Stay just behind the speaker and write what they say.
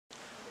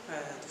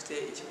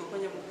dufite igikorwa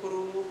nyamukuru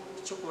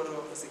cyo kubarura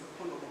abavuzi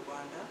gakondo mu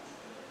Rwanda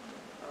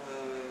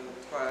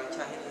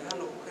twacyahiriye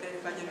hano ku karere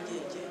ka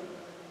Nyarugenge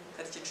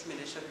tariki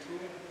 13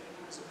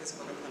 z'ukwezi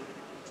kwa gatanu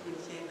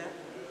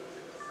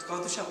 2019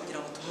 tukaba dushaka kugira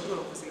ngo tubarure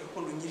abavuzi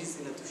gakondo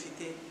nyirizina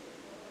dufite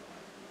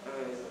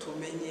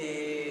tumenye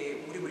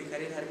muri buri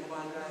karere harimo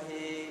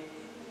bangahe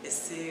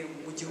ese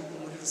mu gihugu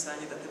muri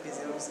rusange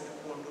database y'abavuzi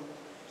gakondo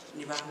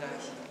ni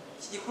bangahe.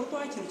 Iki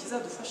gikorwa ikintu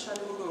kizadufasha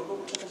ni mu rwego rwo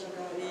guca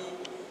akajagari,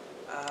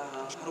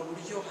 hari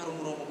uburyo hari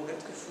umurongo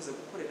mugari twifuza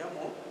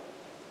gukoreramo.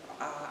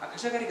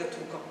 Akajagari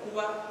gaturuka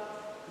kuba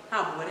nta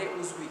mubare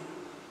uzwi,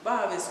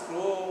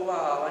 babescro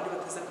abandi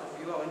bateze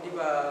akavuyo abandi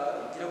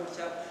bagira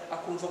gutya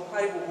akumva ko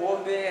hari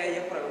buhombe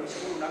yakoraga mu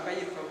kigo runaka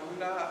yiruka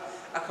vuga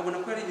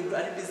akabona ko ari ibintu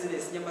ari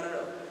business, nyamara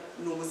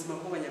ni ubuzima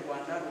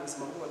bw'Abanyarwanda, ni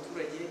ubuzima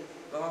bw'abaturage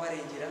baba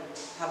barengera.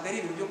 Ntabwo ari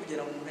ibintu byo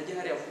kugira ngo umuntu ajye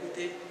hariya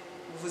avugute.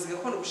 Ubuvuzi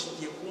gakondo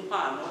bushingiye ku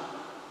mpano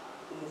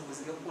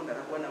umuvuzi gakondo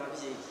aragwa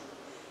n'ababyeyi.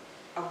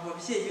 Abo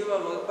babyeyi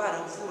baba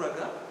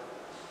baravuraga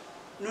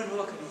noneho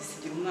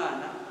bakabisigira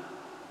umwana,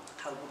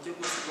 hari uburyo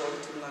bwose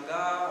bwabitumwaga,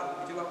 hari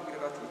uburyo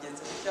bakubwiraga bati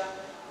bigenze gutya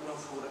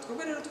uravura.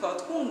 Twebwe rero twaba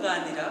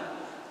twunganira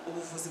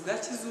ubuvuzi bwa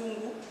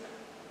kizungu,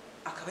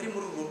 akaba ari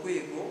muri urwo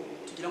rwego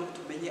tugira ngo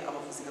tumenye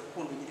abavuzi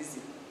gakondo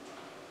nyirizina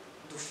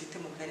dufite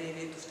mu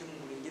karere, dufite mu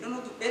murenge,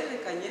 noneho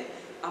duhererekanye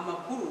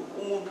amakuru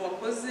umuntu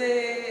wakoze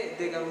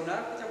dega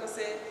runaka cyangwa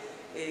se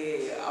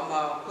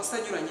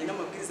amakosa anyuranye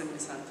n'amabwiriza muri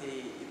sante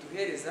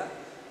iduhereza,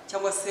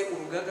 cyangwa se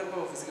urugaga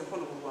rw'abavuzi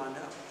gakondo mu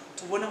Rwanda,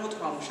 tubona aho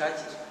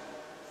twamushakira,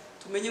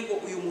 tumenye ngo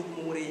uyu muntu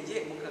mu murenge,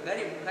 mu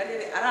kagari, mu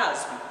karere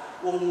arazwi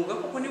uwo mwuga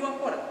kuko niba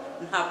akora,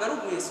 ntabwo ari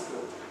umwesiko,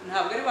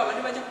 ntabwo ari babandi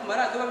bajya ku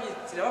maradiyo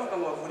babyitira bavuga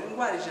ngo bavura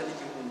indwara 100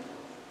 igihumbi.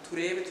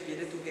 Turebe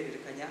tugende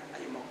duhererekanya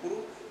ayo makuru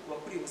ku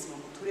bakuriye ubuzima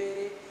mu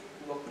turere,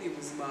 ku bakuriye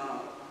ubuzima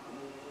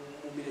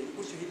mu mirenge,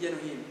 gutyo hirya no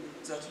hino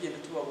tuzaba tugenda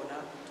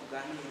tubabona,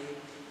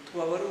 tuganire,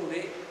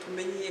 tubabarure,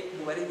 tumenye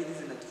umubare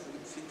nyirizina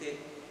dufite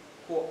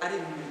ko ari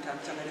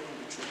 5 cyangwa ari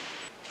 10.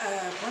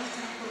 Kuba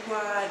bitarakorwa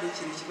ni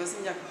ikintu kimaze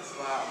imyaka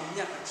kuva mu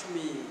myaka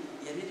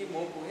 10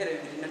 yaririmo guhera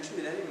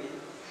 2011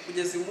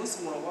 kugeza uyu munsi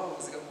umurongo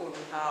w'abavuzi gakondo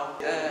ntawe.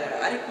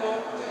 Ariko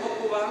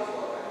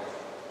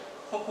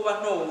nko kuba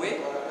ntowe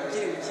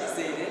ugiriwe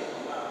icyizere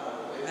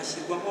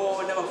hashyirwaho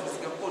n'abavuzi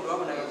gakondo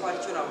babonaga ko hari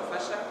icyo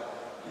nabafasha,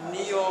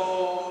 niyo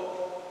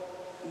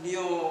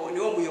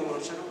muyoboro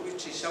nshaka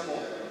kubicishamo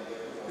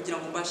kugira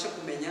ngo mbashe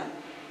kumenya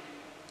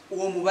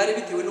uwo mubare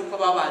bitewe n'uko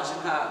babanje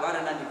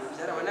barananiwe,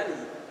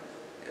 byarabananiye.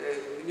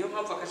 Niyo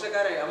mpamvu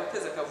akajagari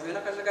abateza akavuyo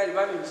n'akajagari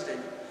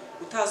babinjiranye,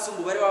 utazi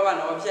umubare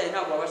w'abana wabyaye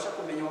ntabwo wabasha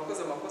kumenya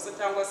uwakoze amakosa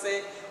cyangwa se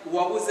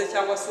uwabuze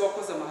cyangwa se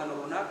uwakoze amahano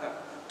runaka.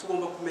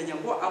 Tugomba kumenya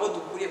ngo abo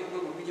dukuriye ku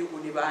rwego rw'igihugu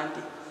ni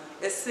bande,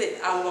 ese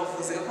abo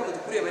bavuzi gakondo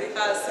dukuriye bari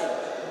hasi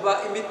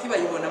imiti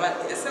bayibona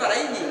bate, ese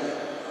barayihinga,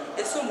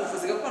 ese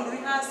umuvuzi gakondo uri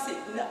hasi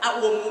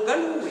uwo mwuga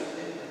n'uwe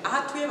aho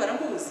atuye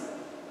baramuzi,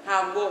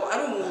 ntabwo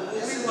ari umuntu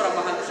wihora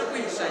amahano uje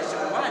kwihishahisha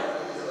mu bandi.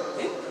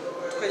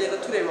 Tukagenda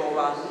tureba abo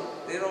bantu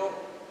rero.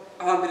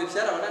 Abambere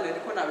byarabananiye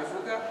ariko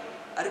nabivuga,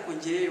 ariko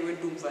ngewe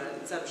ndumva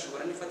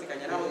nzabishobora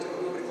nifatikanya n'abo turi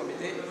muri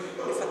komite,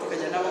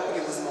 nifatikanya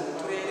n'abakuriye ubuzima mu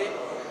turere.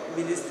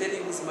 Minisiteri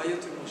y'ubuzima yo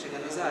turi mu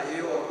nshingano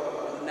zayo,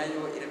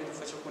 nayo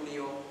irabidufasha ko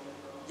niyo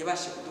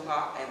yabashe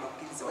kuduha aya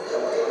mabwiriza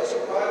bakabasha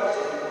kubara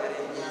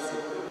neza.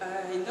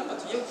 Ingamba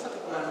tugiye gufata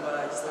ku bantu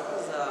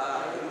baragisakuza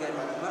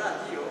ibiganiro mu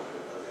maradiyo,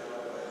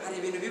 hari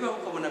ibintu bibaho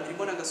ukabona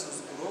birimo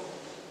n'agasuzuguro.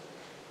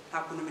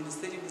 Nta kuntu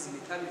Minisiteri y'ubuzima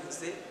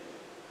itabivuze,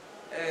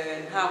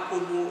 nta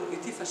kuntu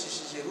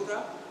itifashishije rura,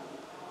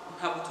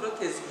 ntabwo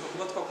turateza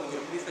kuba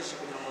twakongera kubifashisha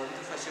kugira ngo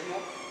babidufashemo.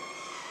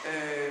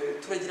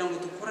 Turagira ngo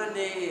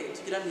dukorane,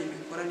 tugirane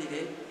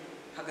imikoranire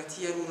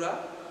hagati ya rura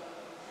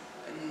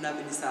na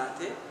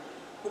minisante,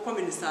 kuko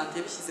minisante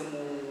yabishyize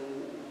mu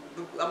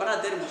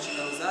amaraderi mu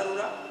nshingano za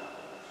rura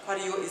ko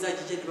ariyo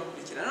izajya igenda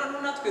ibakurikirana.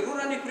 Natwe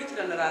rura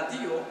nikurikirana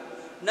radiyo,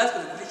 natwe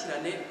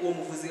dukurikirane uwo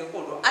muvuzi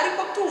gakondo,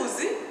 ariko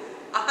tuzi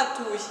aho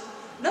atuye,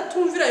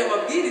 natumvira ayo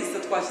mabwiriza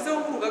twashyizeho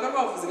nk'urugaga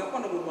rw'abavuzi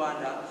gakondo mu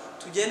Rwanda,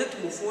 tugende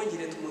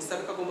tumufungire,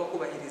 tumusabe ko agomba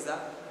kubahiriza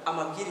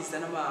amabwiriza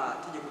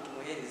n'amategeko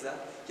tumuhereza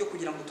yo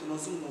kugira ngo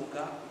tunoze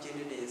umwuga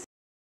ugende neza.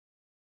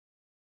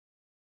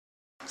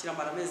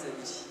 Kiramara amezi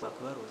 2.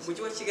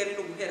 Umujyi wa Kigali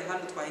no guhera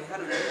hano twahiri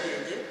hano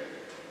Nyarugenge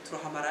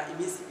turahamara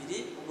iminsi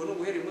 2, ubwo no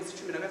guhera umunsi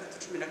 13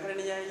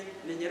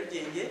 14 ni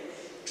Nyarugenge,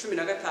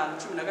 15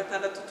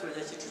 16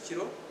 turajya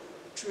Kicukiro,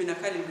 17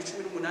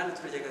 18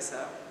 turajya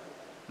Gasabo.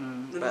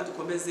 Noneho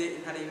dukomeze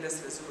intara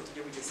y'Iburasirazuba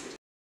tujye Bugesera.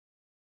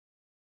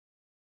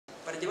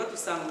 Barajya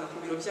badusanga ku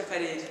biro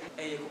by'akarere,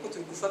 kuko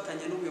turi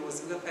gufatanya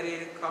n'ubuyobozi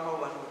bw'akarere k'aho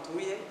abantu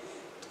batuye,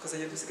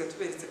 tukazajya dusiga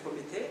tuberetse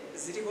komite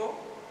ziriho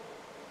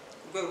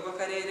ku rwego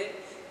rw'akarere,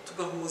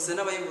 tugahuza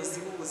n'abayobozi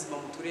b'ubuzima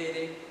mu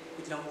turere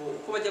kugira ngo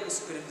uko bajya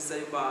gusupervisa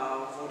ayo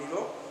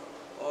mavuriro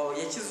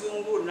ya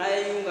kizungu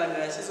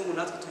n'ayunganira ya kizungu,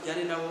 natwe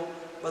tujyane nabo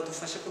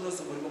badufashe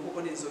kunoza umurimo kuko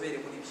ni inzobere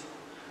muri byo.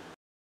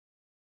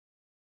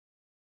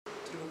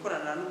 Turi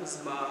gukorana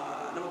n'ubuzima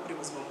n'abakuriye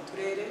ubuzima mu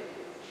turere,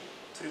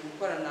 turi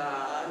gukorana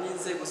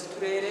n'inzego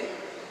z'uturere,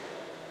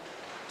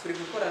 turi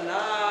gukorana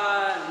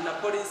na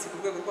polisi ku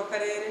rwego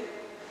rw'akarere,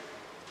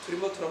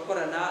 turimo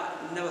turakorana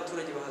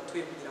n'abaturage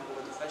bahatuye kugira ngo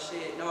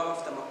badufashe n'ababa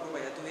bafite amakuru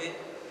bayaduhe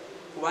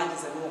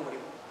kubangiza n'uwo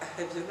murimo.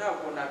 Ibyo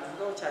ntabwo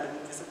nabivugaho cyane,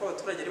 mwumvise ko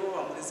abaturage aribo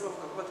bamureze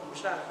bavuga ko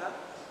batamushaka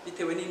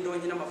bitewe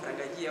n'indonke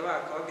n'amafaranga yagiye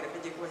bakababwira ko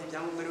agiye kubaha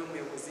ibyangombwa ariwe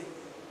muyobozi.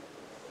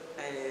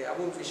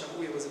 Abumvisha ko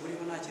ubuyobozi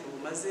buriho nta kintu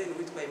bumaze.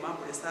 N'uwitwaye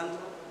impamvu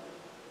Sandro,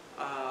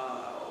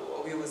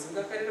 ubuyobozi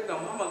bw'akarere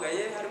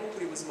bwamuhamagaye harimo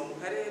kuri ubuzima mu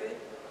karere,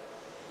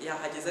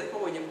 yahageze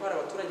ariko abonye ko hari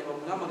abaturage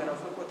bamuhamagara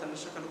bavuga ko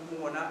batanashaka no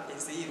kumubona,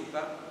 yahise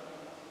yiruka.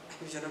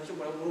 Ibyo nabyo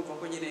murumva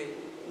ko nyine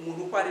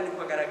umuntu uko ari niko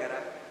agaragara,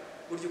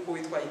 buryo uko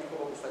witwaye niko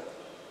bagufata.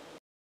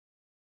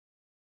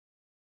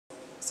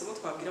 Isomo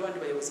twabwira abandi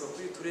bayobozi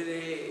bakuru b'uturere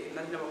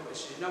nari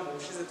nabakoresheje inama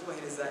ubushize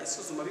tubahereza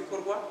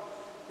isuzumabikorwa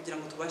kugira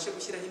ngo tubashe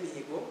gushyiraho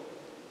imihigo,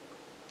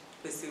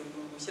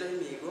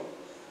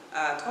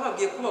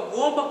 twababwiye ko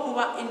bagomba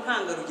kuba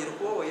intangarugero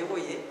kuba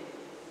bayoboye,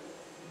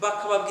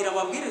 bakababwira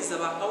amabwiriza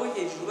bahawe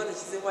hejuru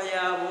badashyizeho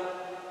ayabo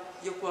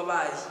yo kuba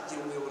bagira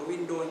umuyoboro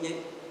w'indonke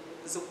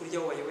zo kurya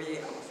aho bayoboye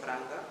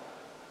amafaranga.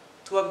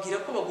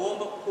 Tubabwira ko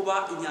bagomba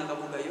kuba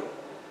inyangamugayo,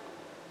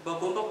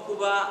 bagomba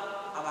kuba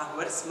abantu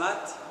bari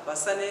smart,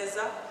 basa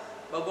neza,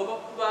 bagomba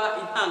kuba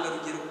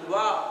intangarugero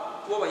kuba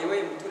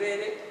bayoboye mu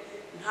turere,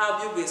 nta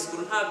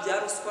by'ubwesuro, nta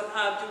bya ruswa,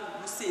 nta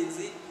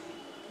by'ubusinzi,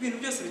 ibintu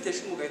byose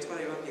bitesha umugayo.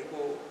 Twarabibabwiye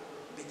ko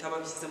bitaba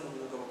bishyize mu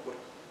mwuga bakora.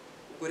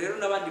 Ubwo rero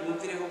n'abandi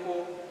bumvireho ko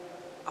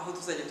aho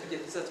tuzajya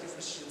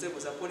tuzatwifashisha inzego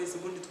za polisi,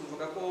 ubundi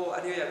twumvaga ko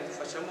ariyo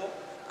yabidufashamo,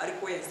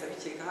 ariko yahise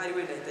abikeka hari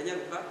wenda ahita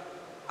anyaruka,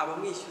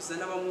 abamwishyuza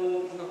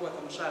n'abamuvuga ko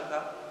batamushaka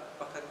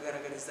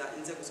bakagaragariza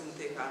inzego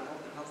z'umutekano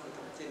impamvu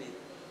batamukeneye.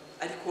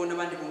 Ariko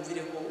n'abandi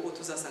bumvireho uwo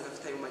tuzasanga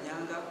afite ayo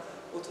manyanga,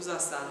 uwo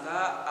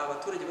tuzasanga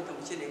abaturage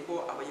batamukeneye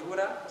ko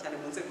abayobora, cyane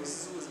mu nzego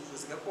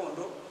z'ubuvuzi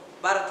gakondo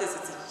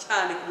baratesetse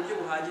cyane ku buryo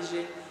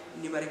buhagije,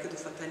 nibareke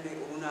dufatane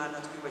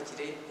urunana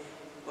twibakire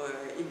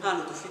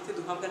impano dufite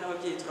duhabwa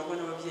n'ababyeyi.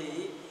 Turabona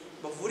n'ababyeyi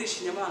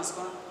bavurisha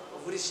inyamaswa,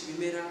 bavurisha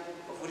ibimera,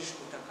 bavurisha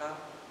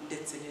ubutaka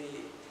ndetse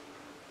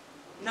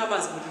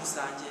n'amazi muri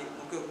rusange,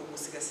 mu rwego rwo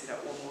gusigasira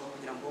uwo mwuga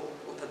kugira ngo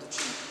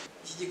utaducika.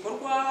 Iki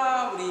gikorwa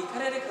buri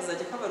karere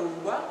kazajya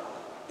kabarurwa,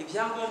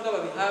 ibyangombwa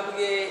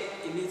babihabwe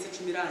iminsi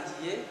 10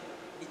 irangiye,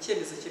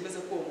 icyemezo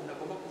cyemeza ko uwo muntu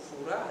agomba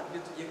kuvura. Hari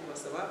ibyo tugiye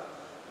kubasaba,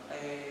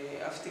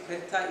 afite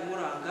ikarita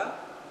imuranga,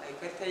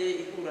 ikarita ye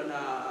ihura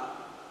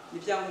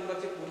n'ibyangombwa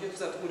byo ku buryo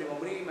tuzatugurira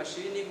muri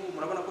mashini.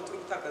 Murabona ko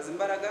turi gutakaza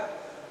imbaraga,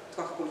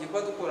 twakagombye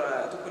kuba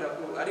dukora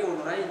ari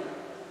online,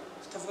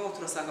 tutavuga ngo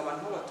turasanga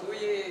abantu aho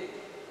batuye,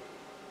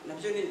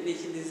 nabyo ni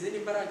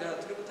izindi imbaraga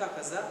turi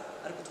gutakaza,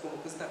 ariko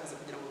tugomba kuzitakaza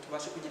kugira ngo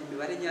tubashe kugira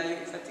imibare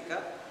nyayo ifatika.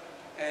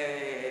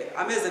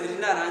 Amezi 2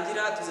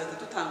 narangira tuzahita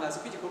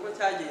dutangaza uko igikorwa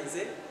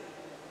cyagenze,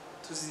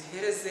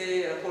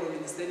 tuzihereze raporo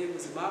Minisiteri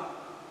y'Ubuzima,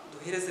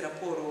 duhereze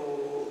raporo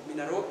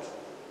Minaloc,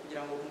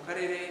 kugira ngo mu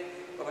karere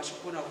babashe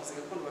kubona abavuzi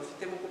gakondo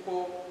bafitemo, kuko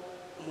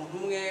umuntu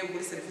umwe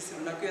muri serivisi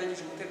runaka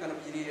yangije umutekano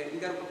bigiriye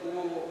ingaruka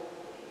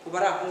ku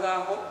bari aho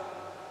ngaho.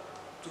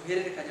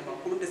 Duhererekanye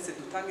amakuru ndetse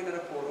dutange na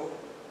raporo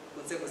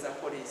mu nzego za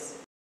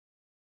polisi.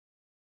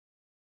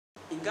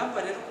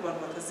 Ingamba rero ku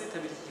bantu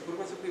batazitabira iki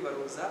gikorwa cyo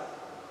kwibaruza,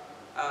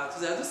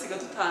 tuzajya dusiga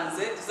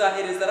dutanze,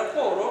 tuzahereza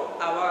raporo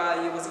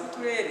abayobozi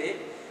b'uturere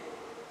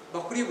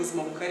bakuriye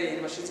ubuzima mu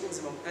karere, bashinzwe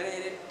ubuzima mu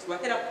karere,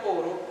 tubahe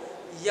raporo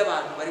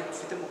y'abantu bari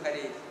bufite mu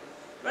karere.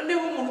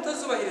 Noneho umuntu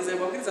utazubahiriza ayo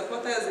mabwiriza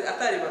kuba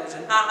ataribaruje,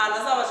 nta hantu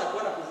azabasha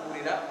kubona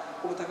kuvurira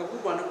ku butaka bw'u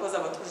Rwanda kuko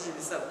azaba atujuje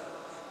ibisabwa.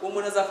 Uwo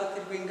muntu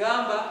azafatirwa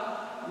ingamba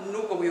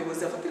n'ubwo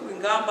buyobozi, afatirwa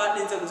ingamba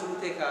n'inzego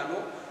z'umutekano,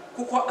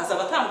 kuko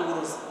azaba atanga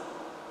uburozi,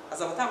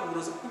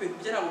 kuko ibintu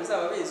bye ntabwo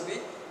bizaba bizwi.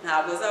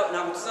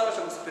 Ntabwo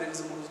tuzabasha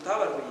gusuperviza umuntu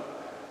tutabaruye,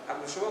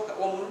 ntabwo bishoboka.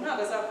 Uwo muntu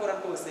ntabwo azakora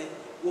rwose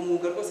uwo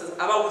mwuga, rwose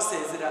aba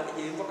awusezera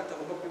igihe yumva ko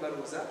atagomba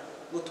kwibaruza,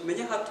 ngo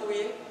tumenye aho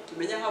atuye,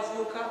 tumenye aho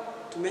avuka,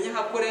 tumenye aho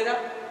akorera,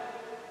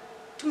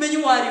 tumenye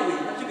uwo ari we.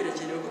 Nabyo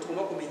birakenewe ko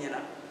tugomba kumenyana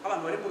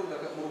abantu bari mu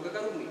rugaga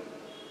rumwe,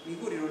 mu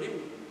ihuriro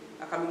rimwe,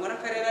 akamenywa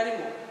n'akarere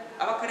arimo,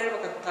 abakarere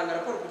bagatanga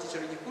raporo ku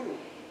cyicaro gikuru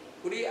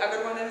kuri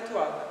Rwanda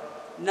network,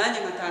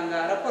 nanjye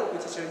ngatanga raporo ku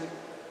cyicaro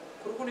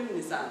gikuru kuri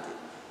Minisante.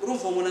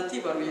 Urumva umuntu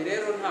atibaruye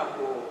rero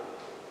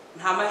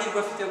nta mahirwe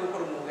afite yo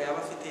gukora umwuga yaba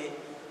afite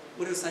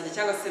muri rusange,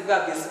 cyangwa se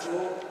bwa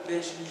bwesiko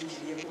benshi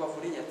biyitiriye ko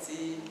bavura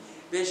inyatsi,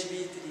 benshi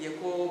biyitiriye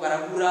ko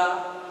baragura,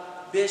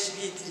 benshi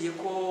biyitiriye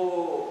ko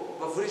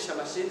bavurisha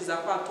mashini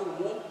za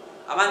kwantumu,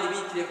 abandi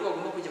biyitiriye ko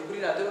bagomba kujya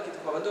kuri radio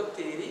bakitwa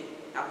abadogiteri.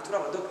 Ntabwo turi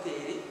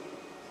abadogiteri,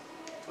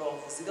 turi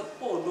abavuzi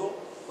gakondo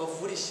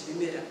bavurisha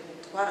ibimera,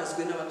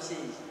 twarazwe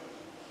n'ababyeyi.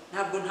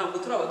 Ntabwo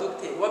turi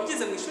abadogiteri.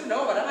 Wabyize mu ishuri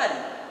nabo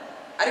barahari,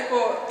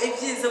 ariko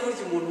ibyiza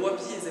burya umuntu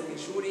wabyize mu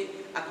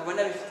ishuri akaba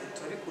nabifite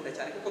turabikunda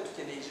cyane, kuko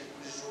tukeneye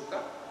kujijuka.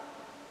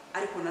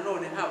 Ariko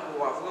nanone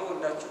ntabwo wavuga ngo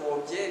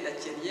ndacyobye,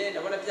 ndakennye,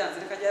 ndabona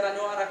byanze reka njye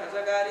hano hari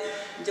akajagari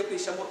njye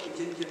kwishamo.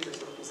 Ibyo nibyo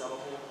bidashobora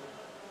kuzabaho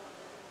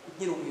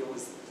nkiri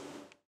umuyobozi.